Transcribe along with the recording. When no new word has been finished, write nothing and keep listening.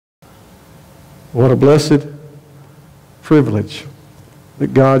What a blessed privilege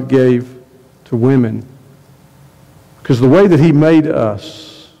that God gave to women. Because the way that He made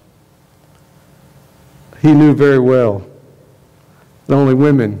us, He knew very well that only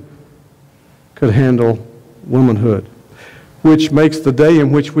women could handle womanhood, which makes the day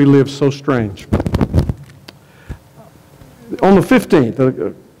in which we live so strange. On the 15th,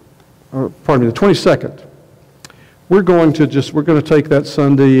 the 22nd, we're going to take that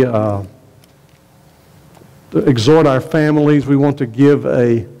Sunday to exhort our families. We want to give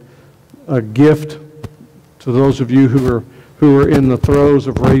a gift to those of you who are in the throes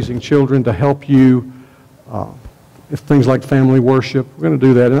of raising children to help you if things like family worship. We're going to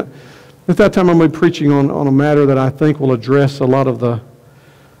do that. And at that time, I'm going to be preaching on a matter that I think will address a lot of the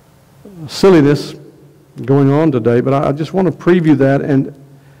silliness going on today. But I just want to preview that and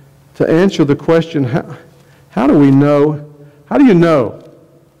to answer the question, how do you know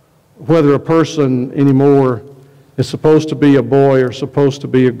whether a person anymore is supposed to be a boy or supposed to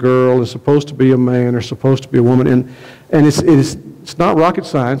be a girl, is supposed to be a man or supposed to be a woman? And it's not rocket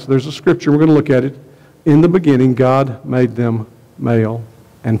science. There's a scripture. We're going to look at it. In the beginning, God made them male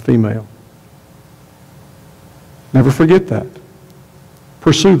and female. Never forget that.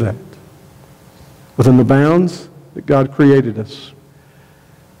 Pursue that. Within the bounds that God created us.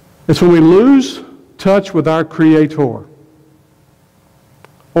 It's when we lose touch with our Creator,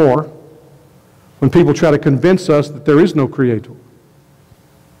 or when people try to convince us that there is no Creator,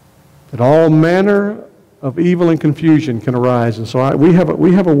 that all manner of evil and confusion can arise. And so we have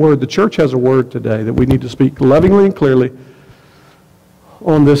a word, the church has a word today that we need to speak lovingly and clearly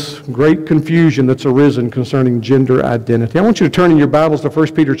on this great confusion that's arisen concerning gender identity. I want you to turn in your Bibles to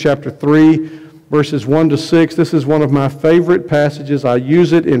 1 Peter chapter 3, verses 1 to 6. This is one of my favorite passages. I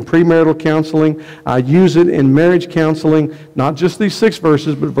use it in premarital counseling. I use it in marriage counseling. Not just these 6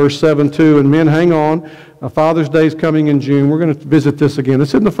 verses, but verse 7 too. And men, hang on. Father's Day is coming in June. We're going to visit this again. This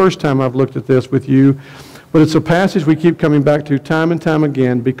isn't the first time I've looked at this with you, but it's a passage we keep coming back to time and time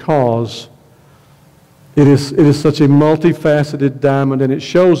again because it is such a multifaceted diamond, and it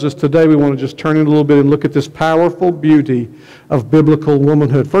shows us today. We want to just turn it a little bit and look at this powerful beauty of biblical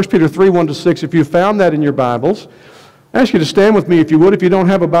womanhood. 1 Peter 3, 1 to 6, if you found that in your Bibles, I ask you to stand with me if you would. If you don't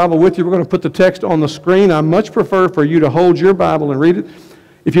have a Bible with you, we're going to put the text on the screen. I much prefer for you to hold your Bible and read it.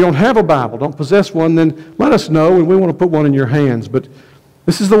 If you don't have a Bible, don't possess one, then let us know, and we want to put one in your hands. But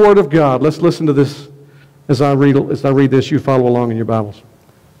this is the Word of God. Let's listen to this as I read this. You follow along in your Bibles.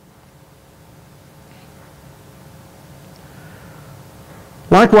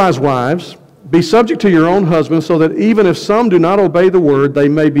 Likewise, wives, be subject to your own husbands, so that even if some do not obey the word, they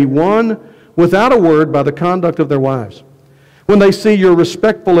may be won without a word by the conduct of their wives, when they see your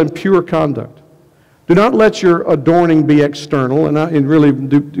respectful and pure conduct. Do not let your adorning be external, do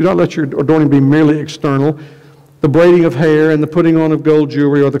not let your adorning be merely external, the braiding of hair and the putting on of gold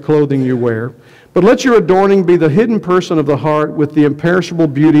jewelry or the clothing you wear. But let your adorning be the hidden person of the heart with the imperishable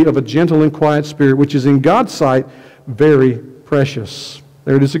beauty of a gentle and quiet spirit, which is in God's sight very precious.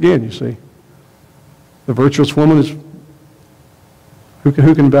 There it is again, you see. The virtuous woman is, who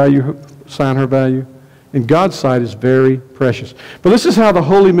can assign her value? In God's sight is very precious. But this is how the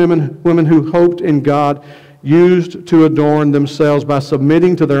holy women who hoped in God used to adorn themselves by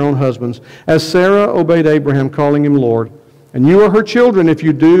submitting to their own husbands, as Sarah obeyed Abraham, calling him Lord. And you are her children if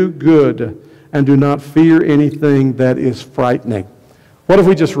you do good and do not fear anything that is frightening. What have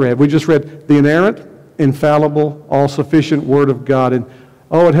we just read? We just read the inerrant, infallible, all-sufficient Word of God. And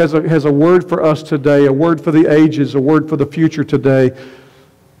it has a word for us today, a word for the ages, a word for the future today.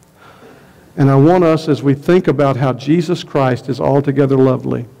 And I want us, as we think about how Jesus Christ is altogether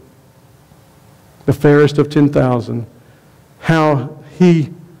lovely, the fairest of 10,000, how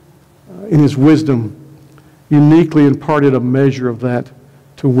He, in His wisdom, uniquely imparted a measure of that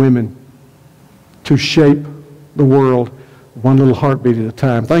to women to shape the world one little heartbeat at a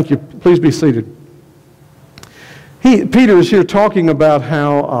time. Thank you. Please be seated. Peter is here talking about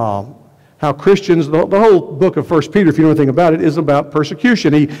how Christians, the whole book of 1 Peter, if you know anything about it, is about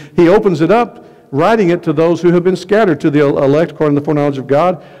persecution. He opens it up, writing it to those who have been scattered, to the elect according to the foreknowledge of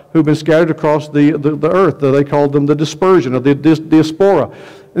God, who have been scattered across the earth. They called them the dispersion, or the diaspora.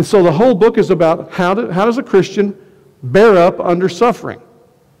 And so the whole book is about how does a Christian bear up under suffering?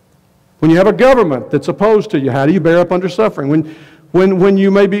 When you have a government that's opposed to you, how do you bear up under suffering? When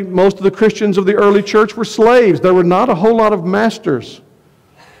you maybe, most of the Christians of the early church were slaves. There were not a whole lot of masters.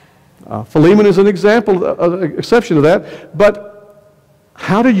 Philemon is an exception to that. But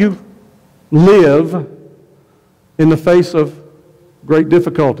how do you live in the face of great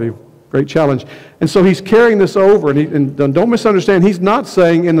difficulty? great challenge. And so he's carrying this over, and don't misunderstand, he's not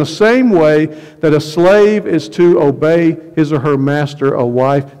saying in the same way that a slave is to obey his or her master, a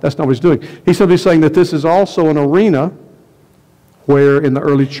wife. That's not what he's doing. He's simply saying that this is also an arena where in the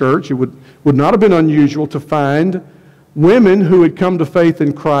early church it would not have been unusual to find women who had come to faith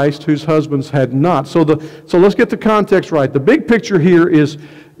in Christ whose husbands had not. So let's get the context right. The big picture here is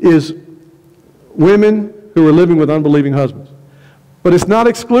women who are living with unbelieving husbands. But it's not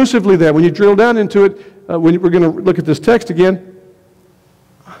exclusively that. When you drill down into it, we're going to look at this text again.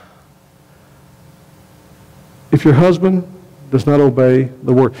 If your husband does not obey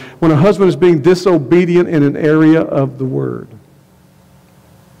the word. When a husband is being disobedient in an area of the word,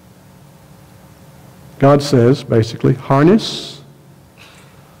 God says, basically, harness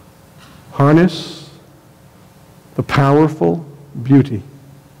the powerful beauty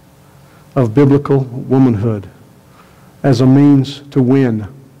of biblical womanhood as a means to win,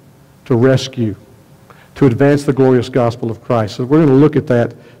 to rescue, to advance the glorious gospel of Christ. So we're going to look at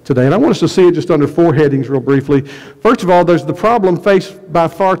that today. And I want us to see it just under 4 headings real briefly. First of all, there's the problem faced by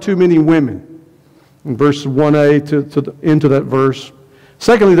far too many women. In verse 1a into that verse.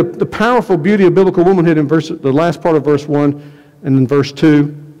 Secondly, the powerful beauty of biblical womanhood in the last part of verse 1 and in verse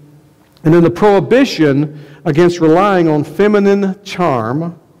 2. And then the prohibition against relying on feminine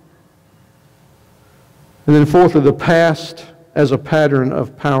charm. And then fourthly, the past as a pattern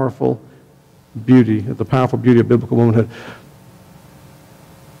of powerful beauty, the powerful beauty of biblical womanhood.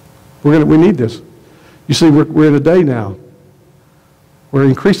 We need this. You see, we're in a day now where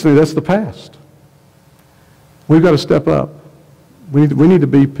increasingly that's the past. We've got to step up. We need to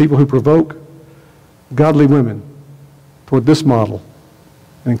be people who provoke godly women toward this model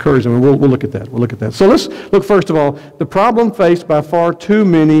and encourage them. And we'll look at that. We'll look at that. So let's look first of all, the problem faced by far too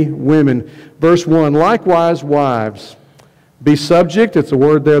many women. Verse 1, likewise, wives, be subject. It's a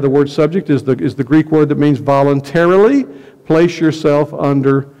word there. The word subject is the Greek word that means voluntarily place yourself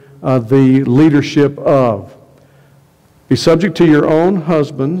under the leadership of. Be subject to your own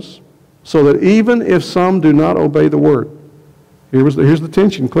husbands, so that even if some do not obey the word. Here's the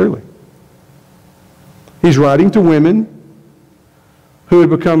tension clearly. He's writing to women who had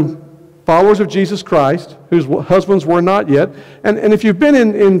become followers of Jesus Christ, whose husbands were not yet. And if you've been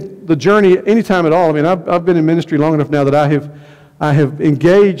in the journey any time at all, I mean, I've been in ministry long enough now that I have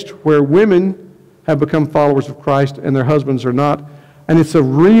engaged where women have become followers of Christ and their husbands are not. And it's a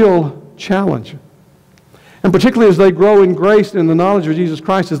real challenge. And particularly as they grow in grace and in the knowledge of Jesus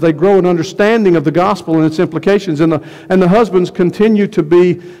Christ, as they grow in understanding of the gospel and its implications, and the husbands continue to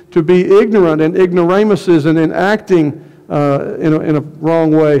be ignorant and ignoramuses and in acting in a wrong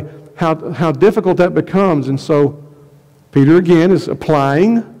way, how difficult that becomes. And so Peter again is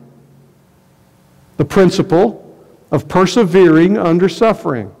applying the principle of persevering under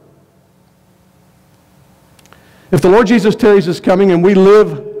suffering. If the Lord Jesus tarries his coming and we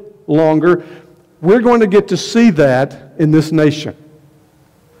live longer, we're going to get to see that in this nation.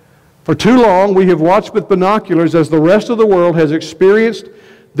 For too long, we have watched with binoculars as the rest of the world has experienced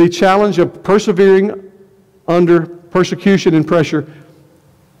the challenge of persevering under persecution and pressure.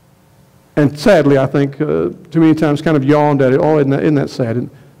 And sadly, I think, too many times kind of yawned at it. Oh, isn't that sad?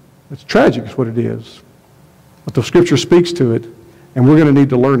 And it's tragic is what it is. But the Scripture speaks to it, and we're going to need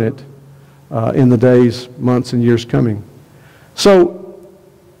to learn it in the days, months, and years coming. So,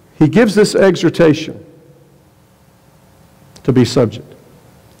 he gives this exhortation to be subject.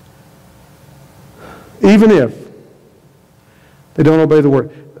 Even if they don't obey the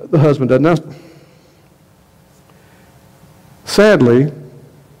word, the husband doesn't. Now, sadly,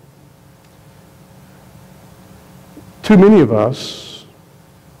 too many of us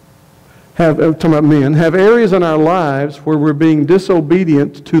I'm talking about men, have areas in our lives where we're being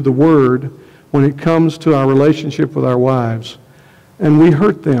disobedient to the word when it comes to our relationship with our wives. And we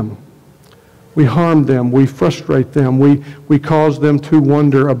hurt them. We harm them. We frustrate them. We cause them to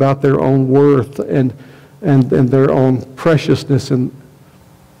wonder about their own worth and their own preciousness. And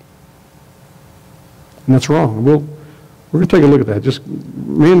that's wrong. We're going to take a look at that. Just,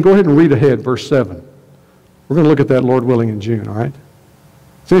 men, go ahead and read ahead, verse 7. We're going to look at that, Lord willing, in June, all right?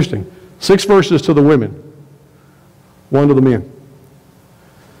 It's interesting. 6 verses to the women, 1 to the men.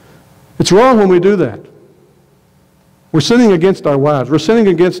 It's wrong when we do that. We're sinning against our wives. We're sinning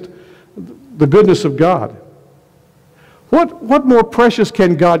against the goodness of God. What more precious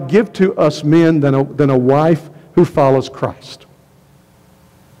can God give to us men than a wife who follows Christ?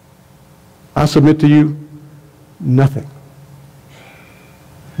 I submit to you, nothing.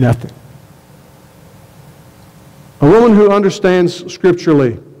 Nothing. A woman who understands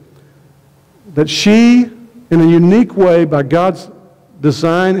scripturally that she, in a unique way, by God's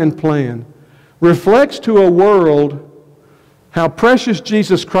design, and plan reflects to a world how precious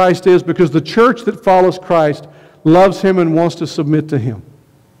Jesus Christ is, because the church that follows Christ loves Him and wants to submit to Him.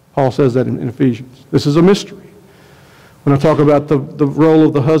 Paul says that in Ephesians. This is a mystery. When I talk about the role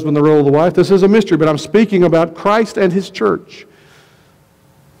of the husband, the role of the wife, this is a mystery, but I'm speaking about Christ and His church.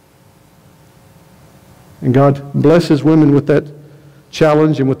 And God blesses women with that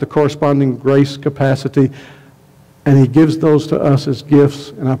challenge and with the corresponding grace capacity, and He gives those to us as gifts.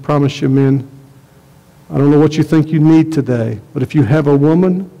 And I promise you, men, I don't know what you think you need today, but if you have a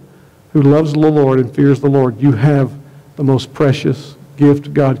woman who loves the Lord and fears the Lord, you have the most precious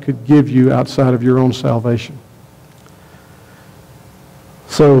gift God could give you outside of your own salvation.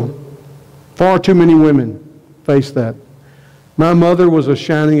 So, far too many women face that. My mother was a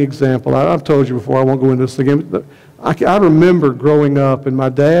shining example. I've told you before, I won't go into this again, but I remember growing up, and my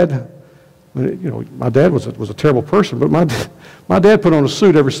dad, my dad was a terrible person, but my dad put on a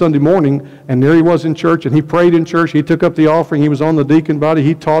suit every Sunday morning, and there he was in church, and he prayed in church, he took up the offering, he was on the deacon body,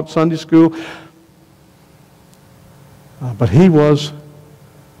 he taught Sunday school. But he was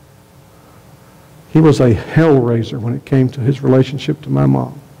a hell-raiser when it came to his relationship to my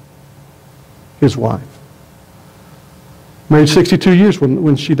mom, his wife. Married 62 years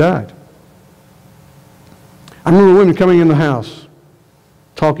when she died. I remember women coming in the house,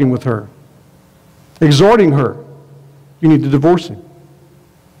 talking with her, exhorting her, you need to divorce him.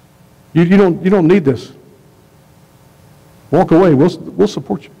 You don't need this. Walk away, we'll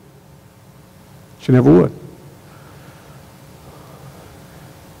support you. She never would.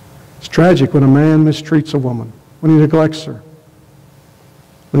 It's tragic when a man mistreats a woman, when he neglects her,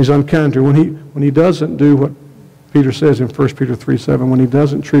 when he's unkind to her, when he doesn't do what Peter says in 1 Peter 3:7, when he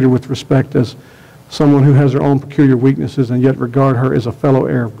doesn't treat her with respect as someone who has her own peculiar weaknesses and yet regard her as a fellow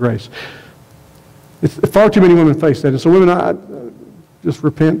heir of grace. Far too many women face that. And so women, I just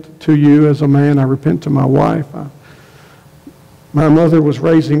repent to you as a man. I repent to my wife. My mother was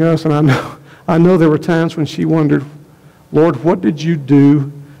raising us, and I know there were times when she wondered, Lord, what did you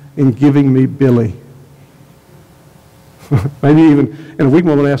do in giving me Billy? Maybe even in a weak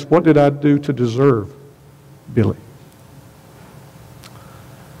moment asked, what did I do to deserve Billy?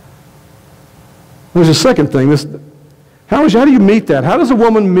 There's a second thing. How do you meet that? How does a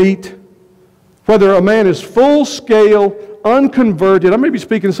woman meet whether a man is full-scale, unconverted? I may be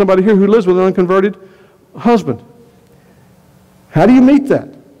speaking to somebody here who lives with an unconverted husband. How do you meet that?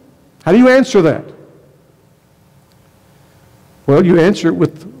 How do you answer that? Well, you answer it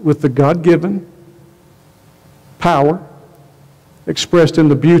with the God-given power expressed in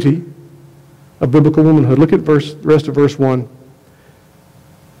the beauty of biblical womanhood. Look at the rest of verse 1. It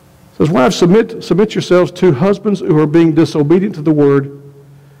says, wives, submit yourselves to husbands who are being disobedient to the word,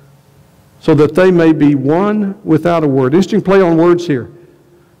 so that they may be won without a word. Interesting play on words here.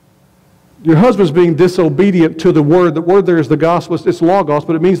 Your husband's being disobedient to the word. The word there is the gospel. It's logos,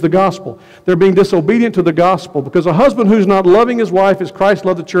 but it means the gospel. They're being disobedient to the gospel, because a husband who's not loving his wife as Christ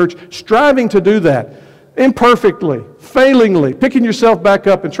loved the church, striving to do that, imperfectly, failingly, picking yourself back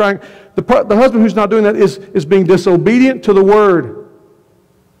up and trying. The husband who's not doing that is being disobedient to the word.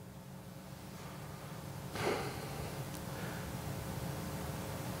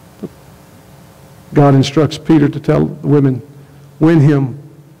 God instructs Peter to tell the women, win him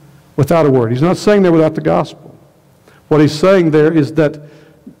without a word. He's not saying there without the gospel. What he's saying there is that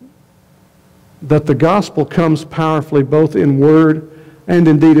the gospel comes powerfully both in word and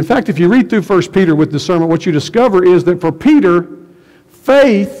in deed. In fact, if you read through 1 Peter with discernment, what you discover is that for Peter,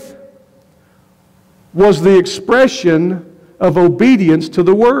 faith was the expression of obedience to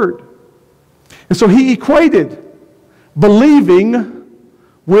the word. And so he equated believing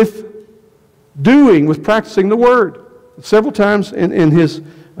with doing, with practicing the word. Several times in his,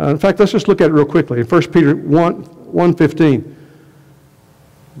 in fact, let's just look at it real quickly. In 1 Peter 1:15,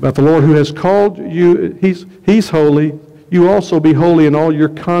 about the Lord who has called you, He's holy. You also be holy in all your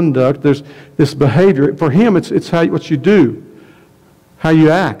conduct. There's this behavior. For Him, it's what you do, how you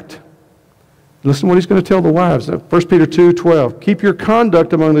act. Listen to what he's going to tell the wives. 1 Peter 2:12. Keep your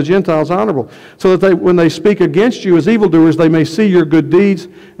conduct among the Gentiles honorable, so that when they speak against you as evildoers, they may see your good deeds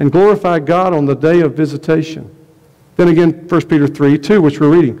and glorify God on the day of visitation. Then again, 1 Peter 3:2, which we're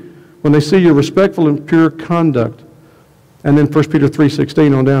reading. When they see your respectful and pure conduct. And then 1 Peter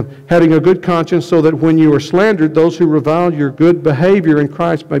 3:16 on down. Having a good conscience, so that when you are slandered, those who revile your good behavior in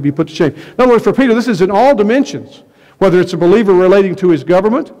Christ may be put to shame. In other words, for Peter, this is in all dimensions. Whether it's a believer relating to his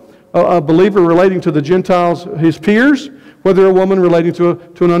government, a believer relating to the Gentiles, his peers, whether a woman relating to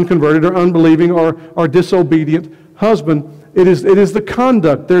an unconverted or unbelieving or disobedient husband. It is the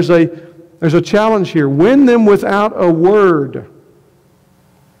conduct. There's a challenge here. Win them without a word.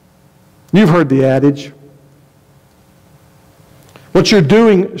 You've heard the adage. What you're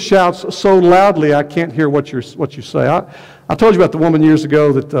doing shouts so loudly I can't hear what you say. I told you about the woman years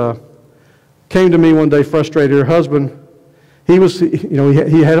ago that came to me one day frustrated. Her husband, he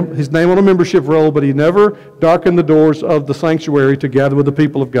had his name on a membership roll, but he never darkened the doors of the sanctuary to gather with the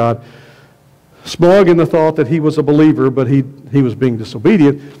people of God. Smug in the thought that he was a believer, but he was being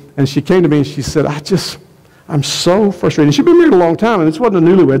disobedient. And she came to me and she said, I'm so frustrated. And she'd been married a long time, and this wasn't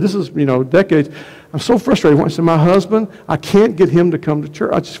a newlywed. This is, decades. I'm so frustrated. I said, my husband, I can't get him to come to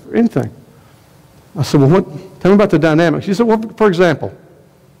church for anything. I said, well, tell me about the dynamic. She said, well, for example,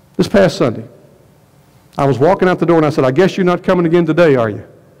 this past Sunday, I was walking out the door and I said, I guess you're not coming again today, are you?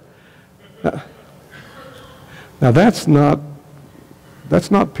 Now that's not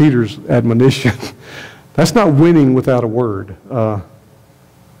Peter's admonition. That's not winning without a word.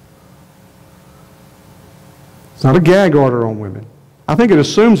 It's not a gag order on women. I think it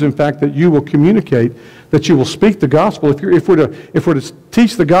assumes, in fact, that you will communicate, that you will speak the gospel. If we're to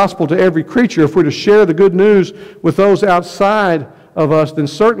teach the gospel to every creature, if we're to share the good news with those outside of us, then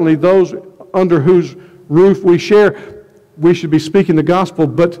certainly those under whose roof we share, we should be speaking the gospel.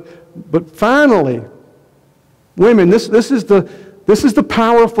 But finally, women, this is the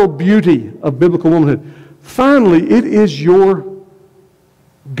powerful beauty of biblical womanhood. Finally, it is your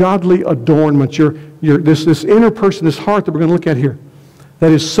godly adornment, this inner person, this heart that we're going to look at here,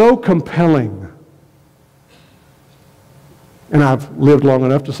 that is so compelling. And I've lived long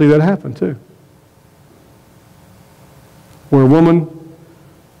enough to see that happen too. Where a woman,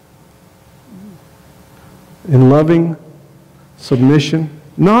 in loving submission,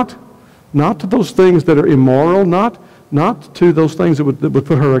 not to those things that are immoral, not to those things that would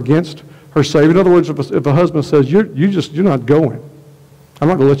put her against her Savior. In other words, if a husband says, you're not going, I'm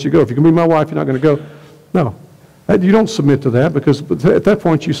not going to let you go. If you're going to be my wife, you're not going to go. No. You don't submit to that, because at that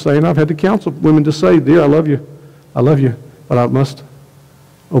point you say, and I've had to counsel women to say, dear, I love you, but I must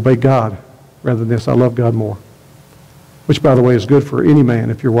obey God rather than this. I love God more. Which, by the way, is good for any man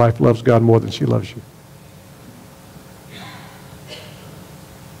if your wife loves God more than she loves you.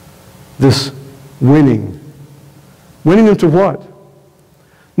 This winning them to what?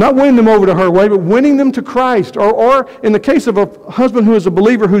 Not winning them over to her way, but winning them to Christ. Or in the case of a husband who is a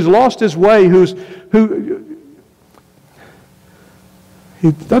believer, who's lost his way, who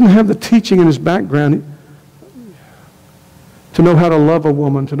he doesn't have the teaching in his background to know how to love a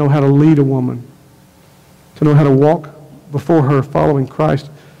woman, to know how to lead a woman, to know how to walk before her following Christ.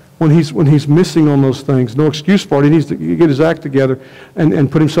 When he's missing on those things, no excuse for it. He needs to get his act together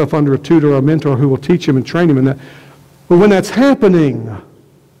and put himself under a tutor or a mentor who will teach him and train him in that. But when that's happening,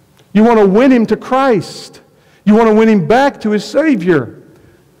 you want to win him to Christ. You want to win him back to his Savior.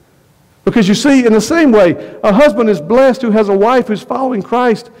 Because you see, in the same way, a husband is blessed who has a wife who's following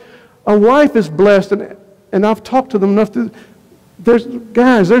Christ. A wife is blessed, and I've talked to them enough to...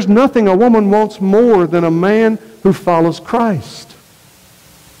 There's nothing a woman wants more than a man who follows Christ.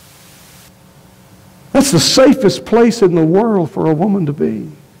 That's the safest place in the world for a woman to be,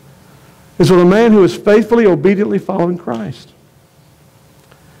 is with a man who is faithfully, obediently following Christ.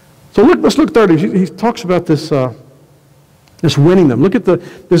 So let's look thirdly. He talks about this winning them.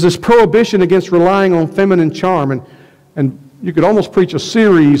 There's this prohibition against relying on feminine charm, and you could almost preach a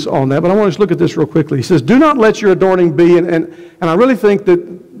series on that, but I want to just look at this real quickly. He says, do not let your adorning be, and I really think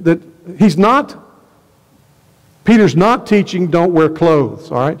that Peter's not teaching don't wear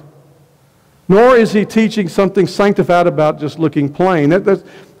clothes, all right? Nor is he teaching something sanctified about just looking plain. But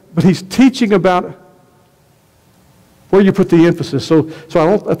he's teaching about where you put the emphasis. So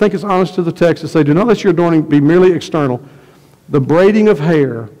I think it's honest to the text to say, do not let your adorning be merely external. The braiding of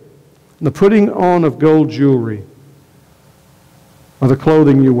hair, the putting on of gold jewelry, or the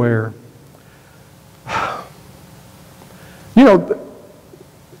clothing you wear.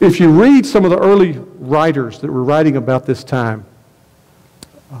 If you read some of the early writers that were writing about this time,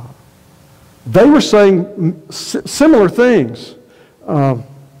 they were saying similar things.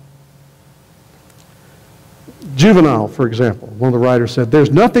 Juvenal, for example, one of the writers said,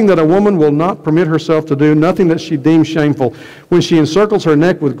 there's nothing that a woman will not permit herself to do, nothing that she deems shameful. When she encircles her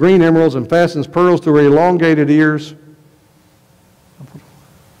neck with green emeralds and fastens pearls to her elongated ears.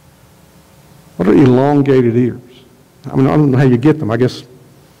 What are elongated ears? I mean, I don't know how you get them. I guess,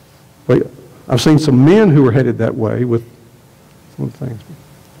 I've seen some men who are headed that way with some things.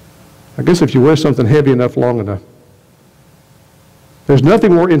 I guess if you wear something heavy enough, long enough. There's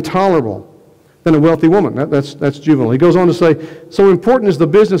nothing more intolerable than a wealthy woman. That's Juvenal. He goes on to say, so important is the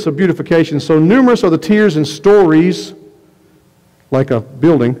business of beautification, so numerous are the tiers and stories, like a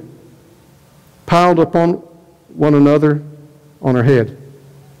building, piled upon one another on her head.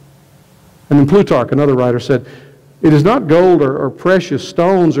 And then Plutarch, another writer, said, it is not gold or precious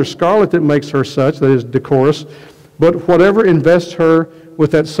stones or scarlet that makes her such, that is decorous, but whatever invests her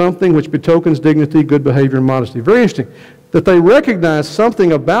with that something which betokens dignity, good behavior, and modesty. Very interesting that they recognize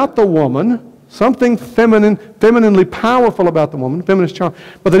something about the woman, something feminine, femininely powerful about the woman, feminist charm,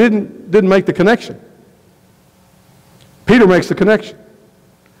 but they didn't make the connection. Peter makes the connection.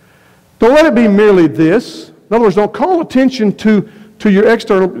 Don't let it be merely this. In other words, don't call attention to your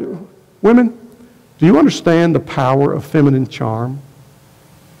external. Women, do you understand the power of feminine charm?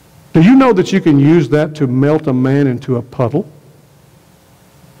 Do you know that you can use that to melt a man into a puddle?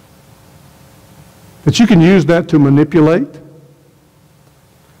 That you can use that to manipulate?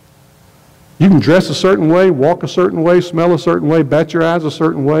 You can dress a certain way, walk a certain way, smell a certain way, bat your eyes a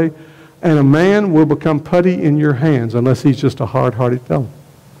certain way, and a man will become putty in your hands unless he's just a hard-hearted fellow.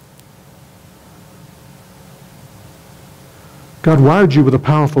 God wired you with a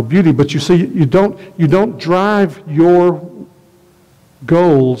powerful beauty, but you see, you don't drive your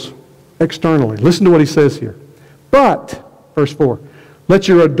goals externally. Listen to what he says here. But, verse 4, let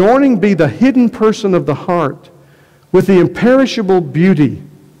your adorning be the hidden person of the heart with the imperishable beauty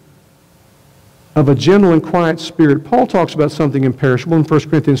of a gentle and quiet spirit. Paul talks about something imperishable in 1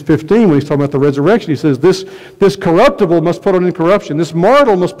 Corinthians 15 when he's talking about the resurrection. He says, this corruptible must put on incorruption. This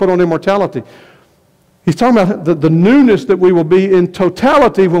mortal must put on immortality. He's talking about the newness that we will be in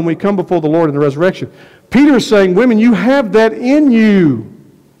totality when we come before the Lord in the resurrection. Peter is saying, women, you have that in you.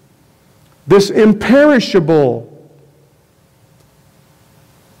 This imperishable,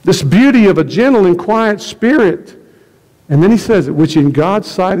 this beauty of a gentle and quiet spirit. And then he says it, which in God's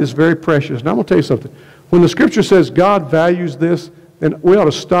sight is very precious. Now I'm going to tell you something. When the Scripture says God values this, then we ought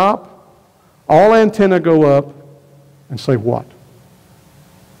to stop, all antenna go up, and say what?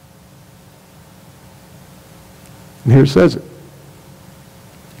 And here it says it.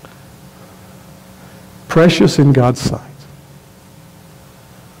 Precious in God's sight.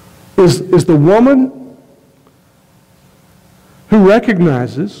 Is the woman who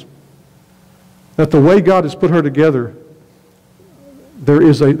recognizes that the way God has put her together,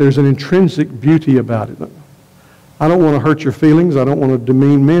 there's an intrinsic beauty about it. I don't want to hurt your feelings. I don't want to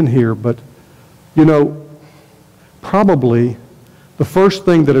demean men here, but, you know, probably the first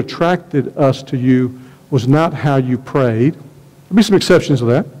thing that attracted us to you was not how you prayed. There'll be some exceptions to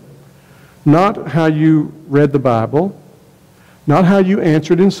that. Not how you read the Bible. Not how you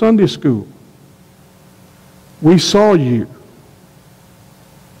answered in Sunday school. We saw you,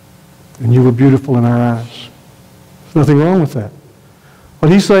 and you were beautiful in our eyes. There's nothing wrong with that. What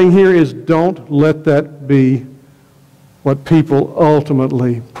he's saying here is don't let that be what people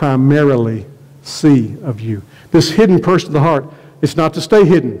ultimately, primarily see of you. This hidden person of the heart, it's not to stay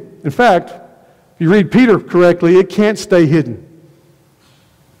hidden. In fact, if you read Peter correctly, it can't stay hidden.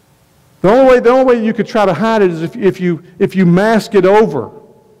 The only way you could try to hide it is if you mask it over.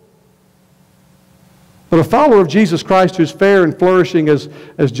 But a follower of Jesus Christ who's fair and flourishing, as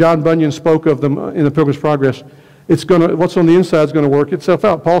John Bunyan spoke of them in the Pilgrim's Progress, what's on the inside is going to work itself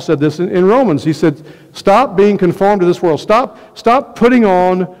out. Paul said this in Romans. He said, stop being conformed to this world. Stop putting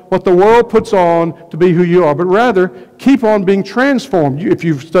on what the world puts on to be who you are, but rather keep on being transformed. If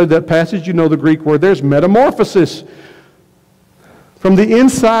you've studied that passage, you know the Greek word. There's metamorphosis. From the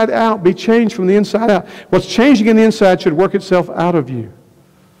inside out, be changed from the inside out. What's changing in the inside should work itself out of you.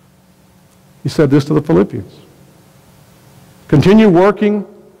 He said this to the Philippians. Continue working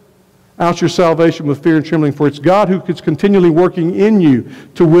out your salvation with fear and trembling, for it's God who is continually working in you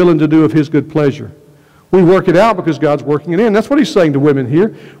to will and to do of His good pleasure. We work it out because God's working it in. That's what he's saying to women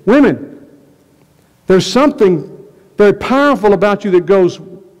here. Women, there's something very powerful about you that goes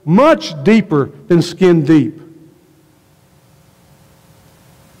much deeper than skin deep.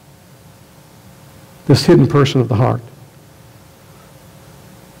 This hidden person of the heart.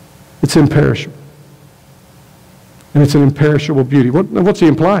 It's imperishable. And it's an imperishable beauty. What's he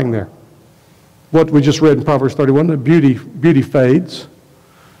implying there? What we just read in Proverbs 31, that beauty fades.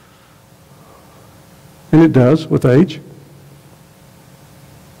 And it does with age.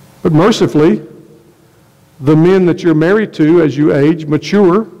 But mercifully, the men that you're married to as you age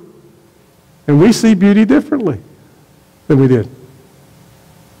mature, and we see beauty differently than we did.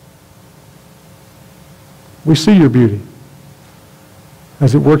 We see your beauty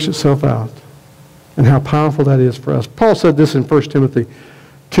as it works itself out and how powerful that is for us. Paul said this in 1 Timothy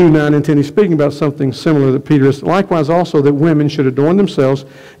 2, 9 and 10. He's speaking about something similar that Peter is. Likewise also that women should adorn themselves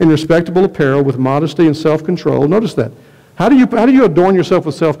in respectable apparel with modesty and self-control. Notice that. How do you adorn yourself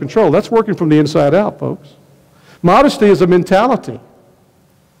with self-control? That's working from the inside out, folks. Modesty is a mentality.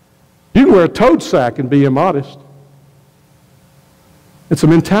 You can wear a toad sack and be immodest. It's a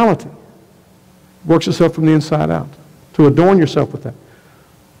mentality. works itself from the inside out. To adorn yourself with that.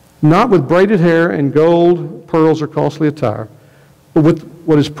 Not with braided hair and gold, pearls, or costly attire, but with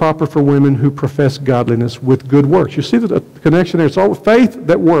what is proper for women who profess godliness with good works. You see the connection there? It's all faith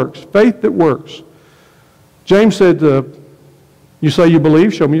that works. Faith that works. James said, you say you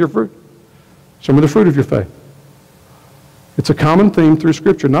believe, show me your fruit. Show me the fruit of your faith. It's a common theme through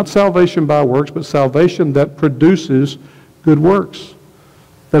Scripture. Not salvation by works, but salvation that produces good works,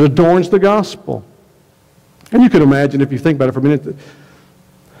 that adorns the gospel. And you can imagine, if you think about it for a minute,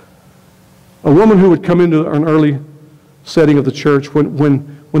 a woman who would come into an early setting of the church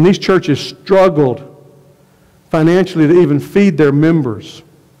when these churches struggled financially to even feed their members,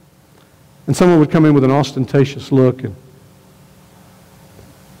 and someone would come in with an ostentatious look and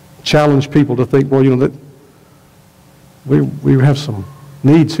challenge people to think, well, that we have some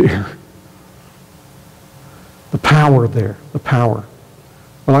needs here. The power there, the power.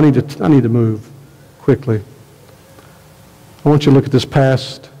 Well, I need to move quickly. I want you to look at this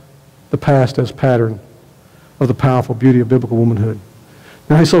past, the past as pattern of the powerful beauty of biblical womanhood.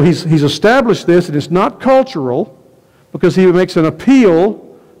 Now, so he's established this, and it's not cultural, because he makes an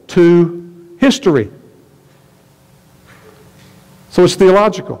appeal to history. So it's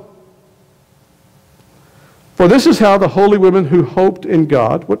theological. For this is how the holy women who hoped in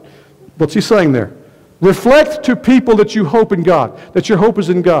God, what's he saying there? Reflect to people that you hope in God, that your hope is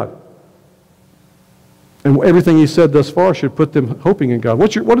in God. And everything he said thus far should put them hoping in God.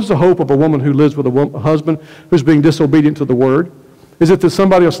 What is the hope of a woman who lives with a husband who's being disobedient to the Word? Is it that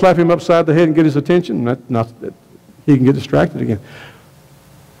somebody will slap him upside the head and get his attention? Not that he can get distracted again.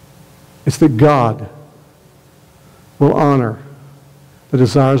 It's that God will honor the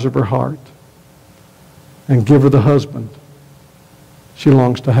desires of her heart and give her the husband she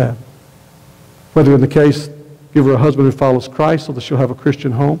longs to have. Whether in the case, give her a husband who follows Christ so that she'll have a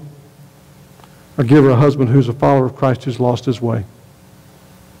Christian home, or give her a husband who's a follower of Christ who's lost his way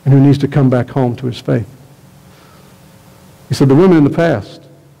and who needs to come back home to his faith. He said the women in the past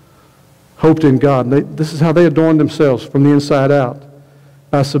hoped in God. This is how they adorned themselves from the inside out,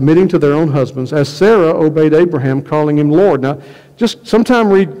 by submitting to their own husbands, as Sarah obeyed Abraham, calling him Lord. Now, just sometime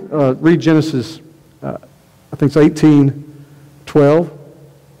read Genesis, I think it's 18:12.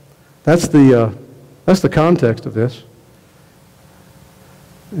 That's the context of this.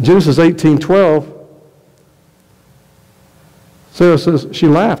 In Genesis 18:12, Sarah says she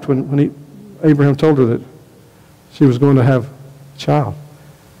laughed when Abraham told her that she was going to have a child.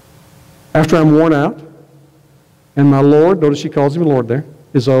 After I'm worn out, and my Lord, notice she calls him Lord there,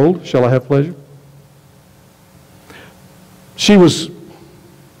 is old, shall I have pleasure? She was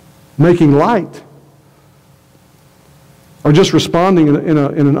making light, or just responding in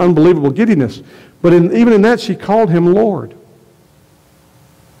an unbelievable giddiness. But even in that, she called him Lord.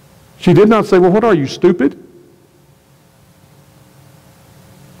 She did not say, well, what are you, stupid?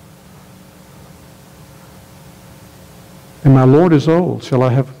 And my Lord is old, shall I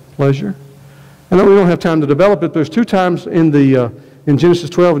have pleasure? I know we don't have time to develop it. There's two times in Genesis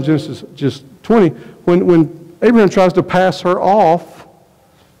 12 and Genesis 20 when Abraham tries to pass her off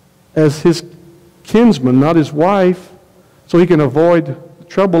as his kinsman, not his wife, so he can avoid the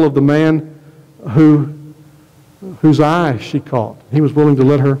trouble of the man whose eye she caught. He was willing to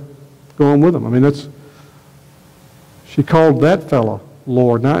let her go on with him. I mean, she called that fellow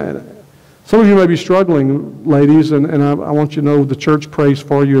Lord. Now, some of you may be struggling, ladies, and I want you to know the church prays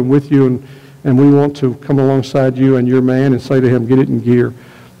for you and with you, and we want to come alongside you and your man and say to him, get it in gear.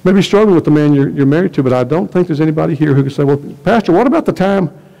 Maybe struggling with the man you're married to, but I don't think there's anybody here who can say, well, Pastor, what about the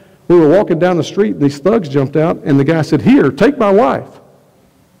time we were walking down the street and these thugs jumped out and the guy said, here, take my wife.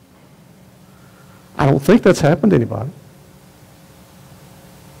 I don't think that's happened to anybody.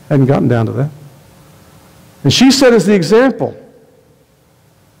 Hadn't gotten down to that. And she set as the example,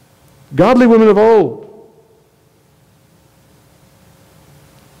 godly women of old.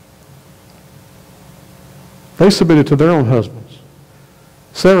 They submitted to their own husbands.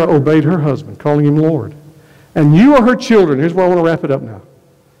 Sarah obeyed her husband, calling him Lord. And you are her children. Here's where I want to wrap it up now.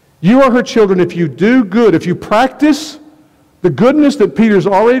 You are her children if you do good, if you practice the goodness that Peter's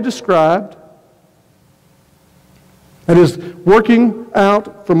already described, that is working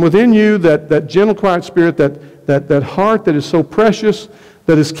out from within you that gentle, quiet spirit, that heart that is so precious,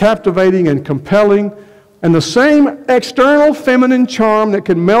 that is captivating and compelling, and the same external feminine charm that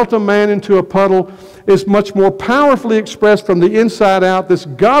can melt a man into a puddle is much more powerfully expressed from the inside out, this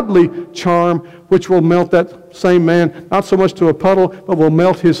godly charm which will melt that same man, not so much to a puddle, but will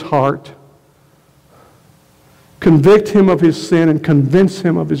melt his heart, convict him of his sin, and convince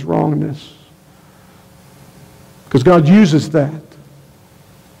him of his wrongness. Because God uses that.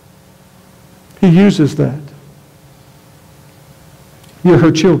 He uses that. You're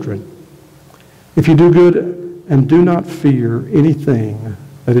her children. If you do good and do not fear anything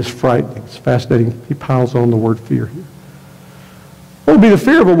that is frightening. It's fascinating. He piles on the word fear here. What would be the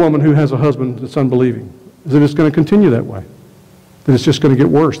fear of a woman who has a husband that's unbelieving? Is that it's going to continue that way? That it's just going to get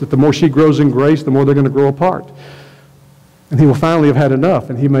worse? That the more she grows in grace, the more they're going to grow apart? And he will finally have had enough,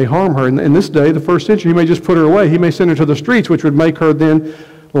 and he may harm her. In this day, the first century, he may just put her away. He may send her to the streets, which would make her then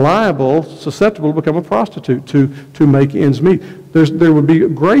liable, susceptible to become a prostitute, to make ends meet. There would be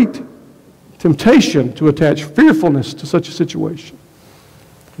great temptation to attach fearfulness to such a situation.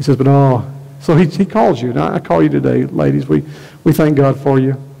 He says, but so he calls you. And I call you today, ladies. We thank God for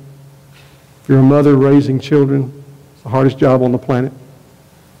you. If you're a mother raising children, it's the hardest job on the planet.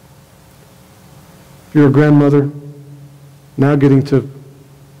 If you're a grandmother, now getting to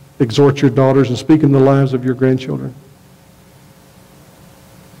exhort your daughters and speak in the lives of your grandchildren.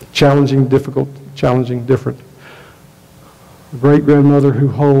 Challenging, difficult, challenging, different. A great-grandmother who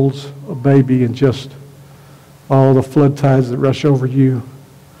holds a baby and just all the flood tides that rush over you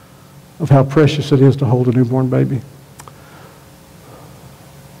of how precious it is to hold a newborn baby.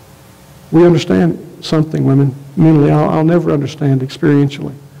 We understand something, women. Mentally, I'll never understand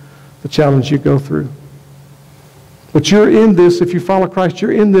experientially the challenge you go through. But you're in this, if you follow Christ,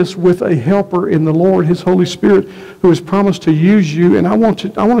 you're in this with a helper in the Lord, His Holy Spirit, who has promised to use you. And I want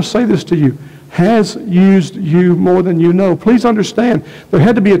to say this to you. Has used you more than you know. Please understand, there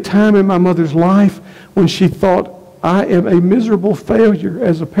had to be a time in my mother's life when she thought, I am a miserable failure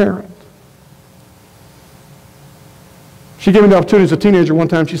as a parent. She gave me the opportunity as a teenager one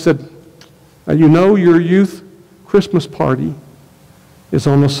time. She said, you know your youth Christmas party is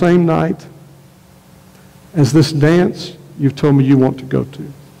on the same night as this dance you've told me you want to go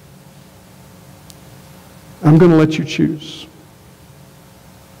to. I'm going to let you choose.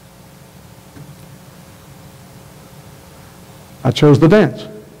 I chose the dance.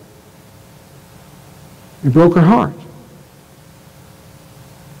 It broke her heart.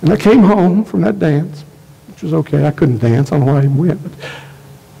 And I came home from that dance, which was okay. I couldn't dance. I don't know why I even went.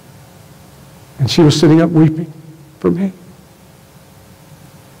 And she was sitting up weeping for me.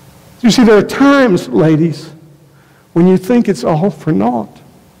 You see, there are times, ladies, when you think it's all for naught.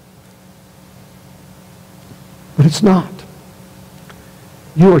 But it's not.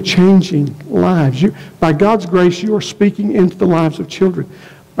 You are changing lives. By God's grace, you are speaking into the lives of children.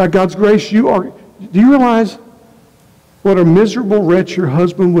 By God's grace, do you realize what a miserable wretch your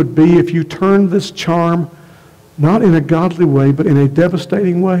husband would be if you turned this charm, not in a godly way, but in a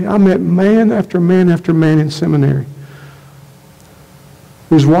devastating way? I met man after man after man in seminary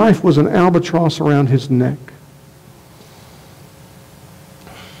whose wife was an albatross around his neck.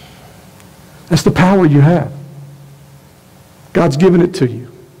 That's the power you have. God's given it to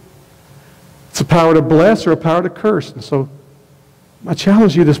you. It's a power to bless or a power to curse. And so my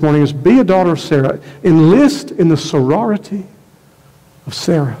challenge to you this morning is be a daughter of Sarah. Enlist in the sorority of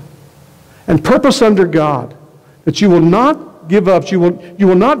Sarah. And purpose under God that you will not give up. You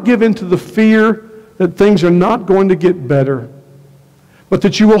will not give in to the fear that things are not going to get better, but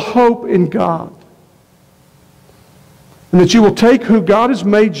that you will hope in God. And that you will take who God has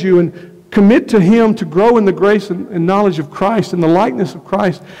made you and commit to Him to grow in the grace and knowledge of Christ and the likeness of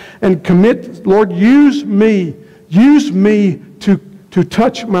Christ. And commit, Lord, use me to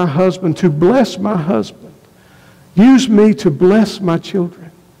touch my husband, to bless my husband. Use me to bless my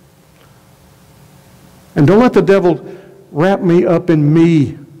children. And don't let the devil wrap me up in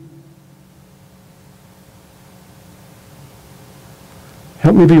me.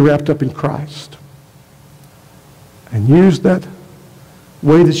 Help me be wrapped up in Christ. And use that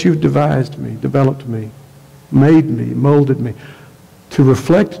way that you've devised me, developed me, made me, molded me, to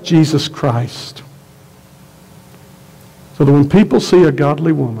reflect Jesus Christ. So that when people see a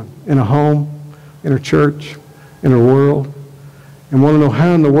godly woman in a home, in her church, in her world, and want to know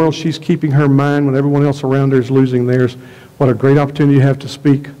how in the world she's keeping her mind when everyone else around her is losing theirs, what a great opportunity you have to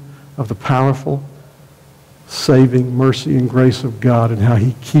speak of the powerful, saving mercy and grace of God and how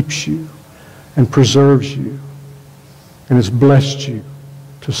He keeps you and preserves you and has blessed you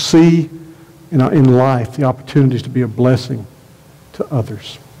to see in life the opportunities to be a blessing to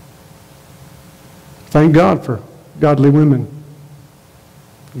others. Thank God for godly women.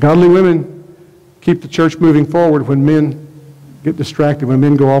 Godly women keep the church moving forward when men get distracted, when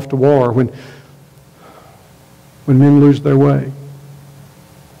men go off to war, when men lose their way.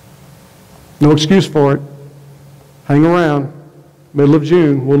 No excuse for it. Hang around. Middle of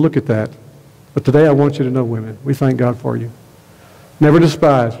June, we'll look at that. But today I want you to know, women, we thank God for you. Never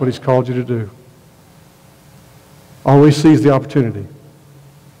despise what He's called you to do. Always seize the opportunity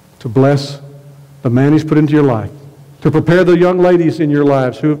to bless the man He's put into your life, to prepare the young ladies in your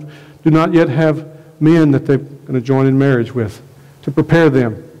lives who do not yet have men that they're going to join in marriage with, to prepare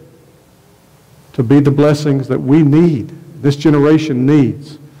them to be the blessings that we need, this generation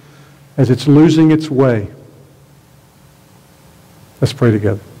needs, as it's losing its way. Let's pray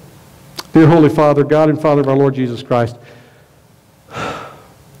together. Dear Holy Father, God and Father of our Lord Jesus Christ,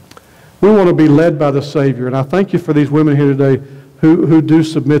 we want to be led by the Savior, and I thank you for these women here today who do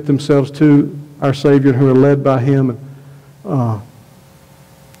submit themselves to our Savior and who are led by Him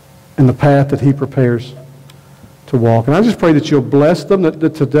in the path that He prepares to walk. And I just pray that you'll bless them,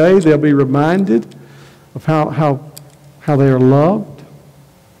 that today they'll be reminded of how they are loved,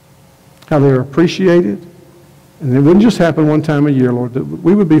 how they are appreciated. And it wouldn't just happen one time a year, Lord, that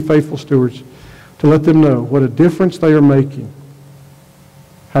we would be faithful stewards to let them know what a difference they are making,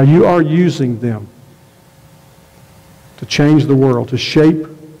 how you are using them to change the world, to shape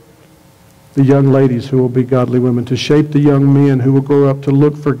the young ladies who will be godly women, to shape the young men who will grow up to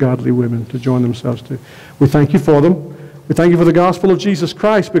look for godly women to join themselves to. We thank you for them. We thank you for the gospel of Jesus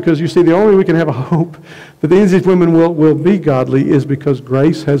Christ, because you see, the only way we can have a hope that these women will be godly is because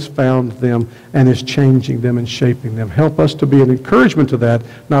grace has found them and is changing them and shaping them. Help us to be an encouragement to that,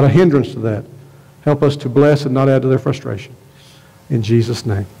 not a hindrance to that. Help us to bless and not add to their frustration. In Jesus'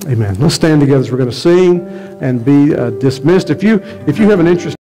 name, amen. Let's stand together as we're going to sing and be dismissed. If you have an interest